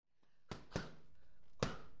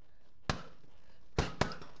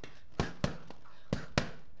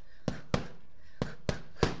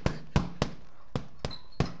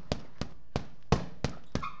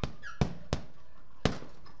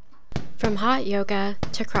From hot yoga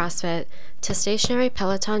to CrossFit to stationary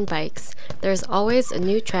Peloton bikes, there's always a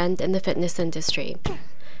new trend in the fitness industry.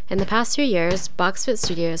 In the past few years, BoxFit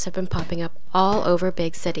studios have been popping up all over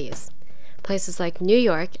big cities. Places like New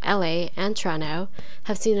York, LA, and Toronto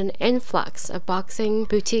have seen an influx of boxing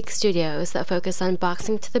boutique studios that focus on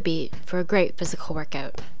boxing to the beat for a great physical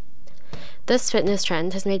workout. This fitness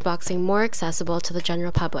trend has made boxing more accessible to the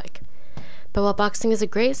general public. But while boxing is a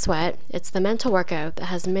great sweat, it's the mental workout that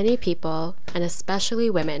has many people, and especially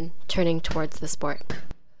women, turning towards the sport.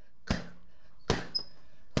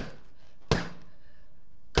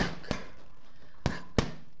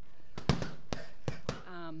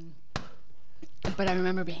 But I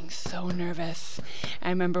remember being so nervous. I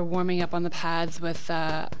remember warming up on the pads with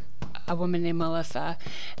a woman named Melissa,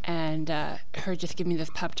 and her just giving me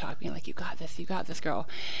this pep talk, being like, you got this, girl.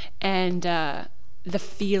 And the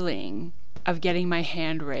feeling of getting my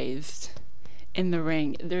hand raised in the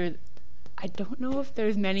ring, I don't know if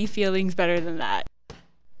there's many feelings better than that.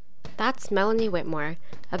 That's Melanie Whitmore,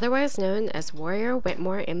 otherwise known as Warrior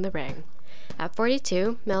Whitmore in the ring. At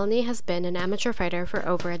 42, Melanie has been an amateur fighter for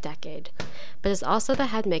over a decade, but is also the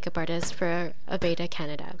head makeup artist for Aveda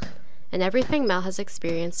Canada. In everything Mel has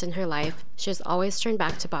experienced in her life, she has always turned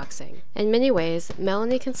back to boxing. In many ways,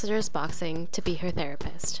 Melanie considers boxing to be her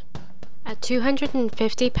therapist. At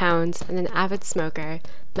 250 pounds and an avid smoker,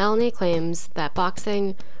 Melanie claims that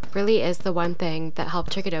boxing really is the one thing that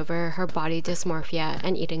helped her get over her body dysmorphia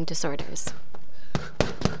and eating disorders.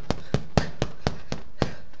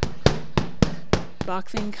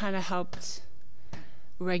 Boxing kind of helped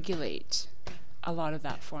regulate a lot of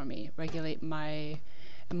that for me, regulate my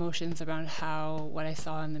emotions around what I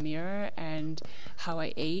saw in the mirror and how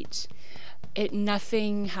I ate.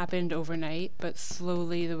 Nothing happened overnight, but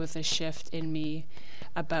slowly there was a shift in me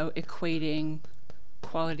about equating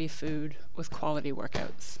quality food with quality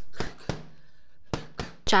workouts.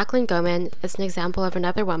 Jacqueline Goman is an example of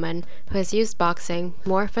another woman who has used boxing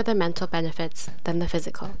more for the mental benefits than the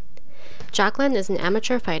physical. Jacqueline is an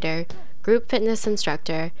amateur fighter, group fitness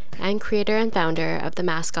instructor, and creator and founder of the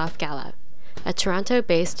Mask Off Gala, a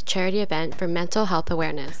Toronto-based charity event for mental health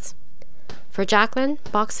awareness. For Jacqueline,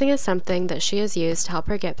 boxing is something that she has used to help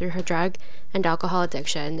her get through her drug and alcohol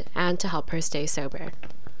addiction and to help her stay sober.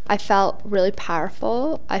 I felt really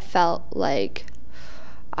powerful. I felt like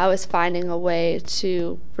I was finding a way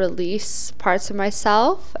to release parts of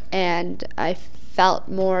myself, and I felt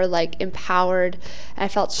more like empowered. I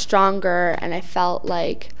felt stronger, and I felt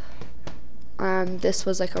like this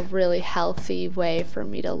was like a really healthy way for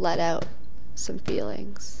me to let out some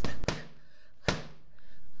feelings.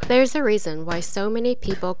 There's a reason why so many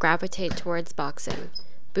people gravitate towards boxing.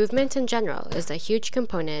 Movement in general is a huge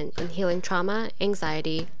component in healing trauma,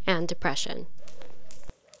 anxiety, and depression.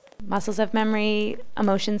 Muscles have memory,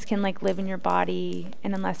 emotions can live in your body,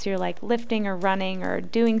 and unless you're lifting or running or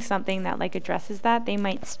doing something that addresses that, they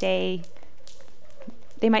might stay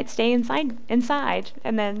inside,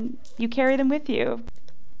 and then you carry them with you.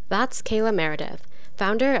 That's Kayla Meredith,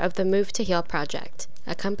 founder of the Move to Heal Project,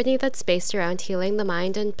 a company that's based around healing the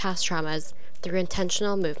mind and past traumas through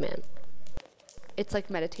intentional movement. It's like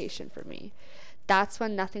meditation for me. That's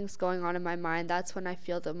when nothing's going on in my mind. That's when I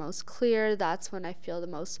feel the most clear. That's when I feel the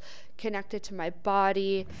most connected to my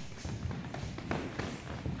body.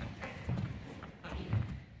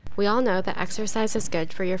 We all know that exercise is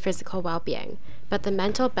good for your physical well-being, but the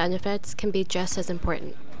mental benefits can be just as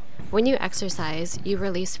important. When you exercise, you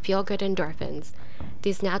release feel-good endorphins.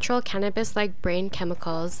 These natural cannabis-like brain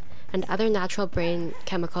chemicals and other natural brain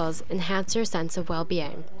chemicals enhance your sense of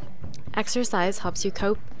well-being. Exercise helps you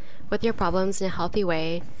cope with your problems in a healthy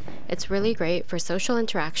way. It's really great for social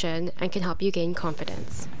interaction and can help you gain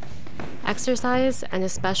confidence. Exercise, and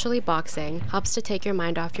especially boxing, helps to take your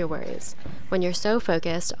mind off your worries. When you're so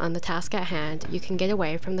focused on the task at hand, you can get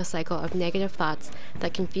away from the cycle of negative thoughts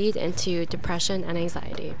that can feed into depression and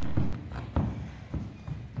anxiety.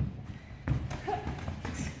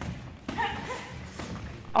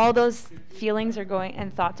 All those feelings are going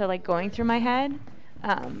and thoughts are going through my head.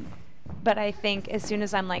 But I think as soon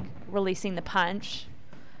as I'm releasing the punch,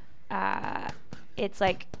 it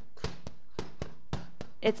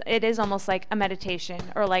is almost like a meditation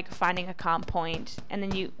or finding a calm point, and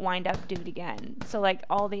then you wind up, do it again. So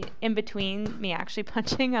all the in between me actually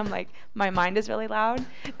punching, I'm my mind is really loud,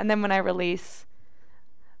 and then when I release,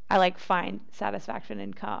 I find satisfaction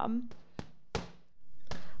and calm.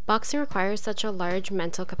 Boxing requires such a large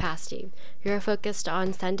mental capacity. You're focused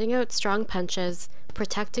on sending out strong punches,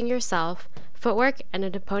 protecting yourself, footwork, and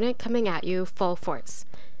an opponent coming at you full force.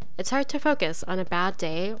 It's hard to focus on a bad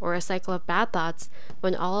day or a cycle of bad thoughts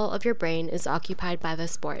when all of your brain is occupied by the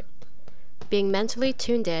sport. Being mentally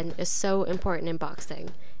tuned in is so important in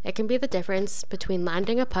boxing. It can be the difference between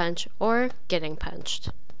landing a punch or getting punched.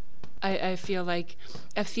 I feel like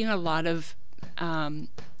I've seen a lot of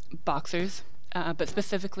boxers, but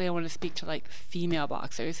specifically I want to speak to like female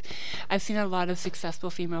boxers. I've seen a lot of successful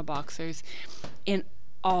female boxers in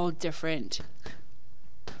all different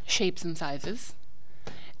shapes and sizes.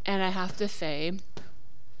 And I have to say,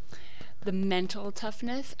 the mental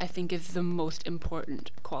toughness, I think, is the most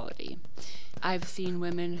important quality. I've seen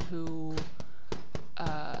women who,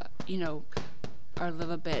 are a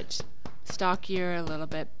little bit stockier, a little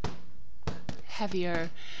bit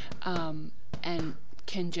heavier, and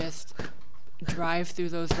can just drive through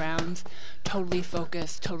those rounds totally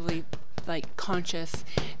focused, totally conscious,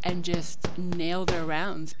 and just nail their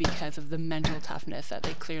rounds because of the mental toughness that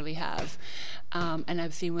they clearly have. And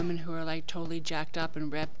I've seen women who are totally jacked up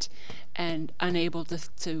and ripped and unable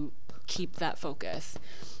to keep that focus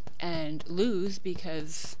and lose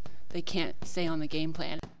because they can't stay on the game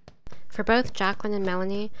plan. For both Jacqueline and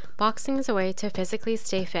Melanie, boxing is a way to physically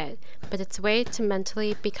stay fit, but it's a way to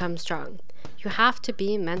mentally become strong. You have to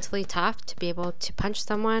be mentally tough to be able to punch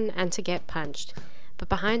someone and to get punched. But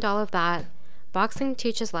behind all of that, boxing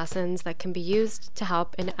teaches lessons that can be used to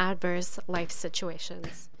help in adverse life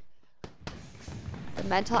situations. The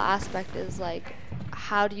mental aspect is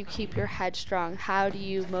how do you keep your head strong? How do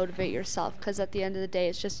you motivate yourself? Because at the end of the day,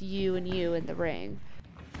 it's just you and you in the ring.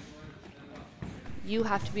 You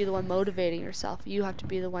have to be the one motivating yourself. You have to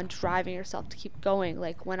be the one driving yourself to keep going.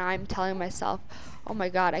 When I'm telling myself, oh my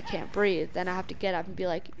God, I can't breathe, then I have to get up and be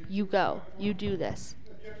like, you go, you do this.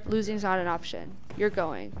 Losing's not an option. You're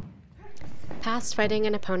going. Past fighting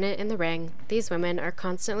an opponent in the ring, these women are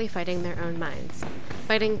constantly fighting their own minds,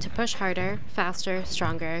 fighting to push harder, faster,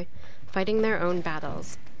 stronger, fighting their own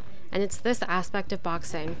battles. And it's this aspect of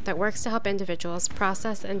boxing that works to help individuals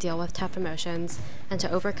process and deal with tough emotions and to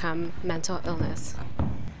overcome mental illness.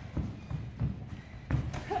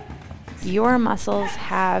 Your muscles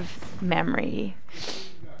have memory.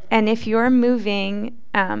 And if you're moving,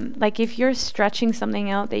 if you're stretching something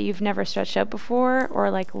out that you've never stretched out before, or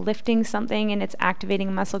lifting something and it's activating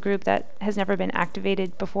a muscle group that has never been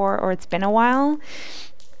activated before, or it's been a while,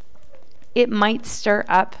 it might stir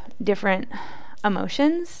up different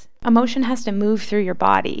emotions. Emotion has to move through your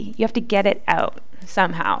body. You have to get it out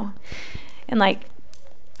somehow. And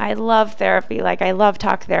I love therapy. I love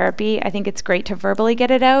talk therapy. I think it's great to verbally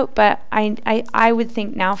get it out, but I would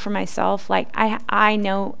think now for myself, I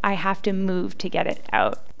know I have to move to get it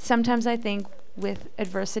out. Sometimes I think with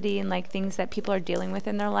adversity and things that people are dealing with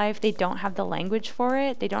in their life, they don't have the language for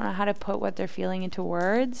it. They don't know how to put what they're feeling into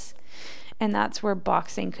words. And that's where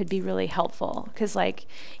boxing could be really helpful, because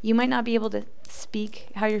you might not be able to speak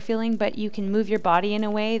how you're feeling, but you can move your body in a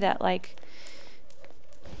way that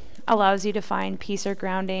allows you to find peace or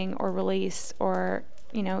grounding or release or,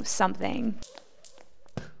 something.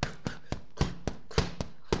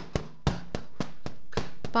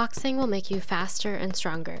 Boxing will make you faster and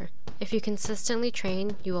stronger. If you consistently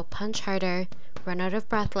train, you will punch harder, run out of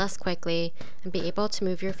breath less quickly, and be able to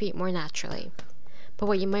move your feet more naturally. But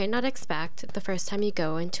what you might not expect the first time you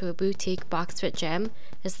go into a boutique BoxFit gym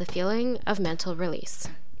is the feeling of mental release.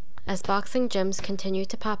 As boxing gyms continue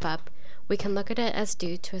to pop up, we can look at it as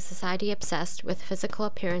due to a society obsessed with physical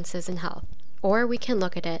appearances and health. Or we can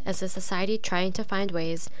look at it as a society trying to find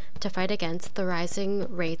ways to fight against the rising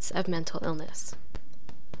rates of mental illness.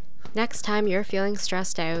 Next time you're feeling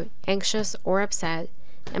stressed out, anxious, or upset,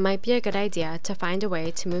 it might be a good idea to find a way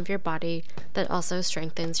to move your body that also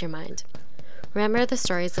strengthens your mind. Remember the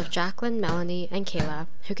stories of Jacqueline, Melanie, and Kayla,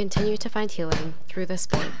 who continue to find healing through the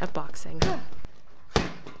sport of boxing.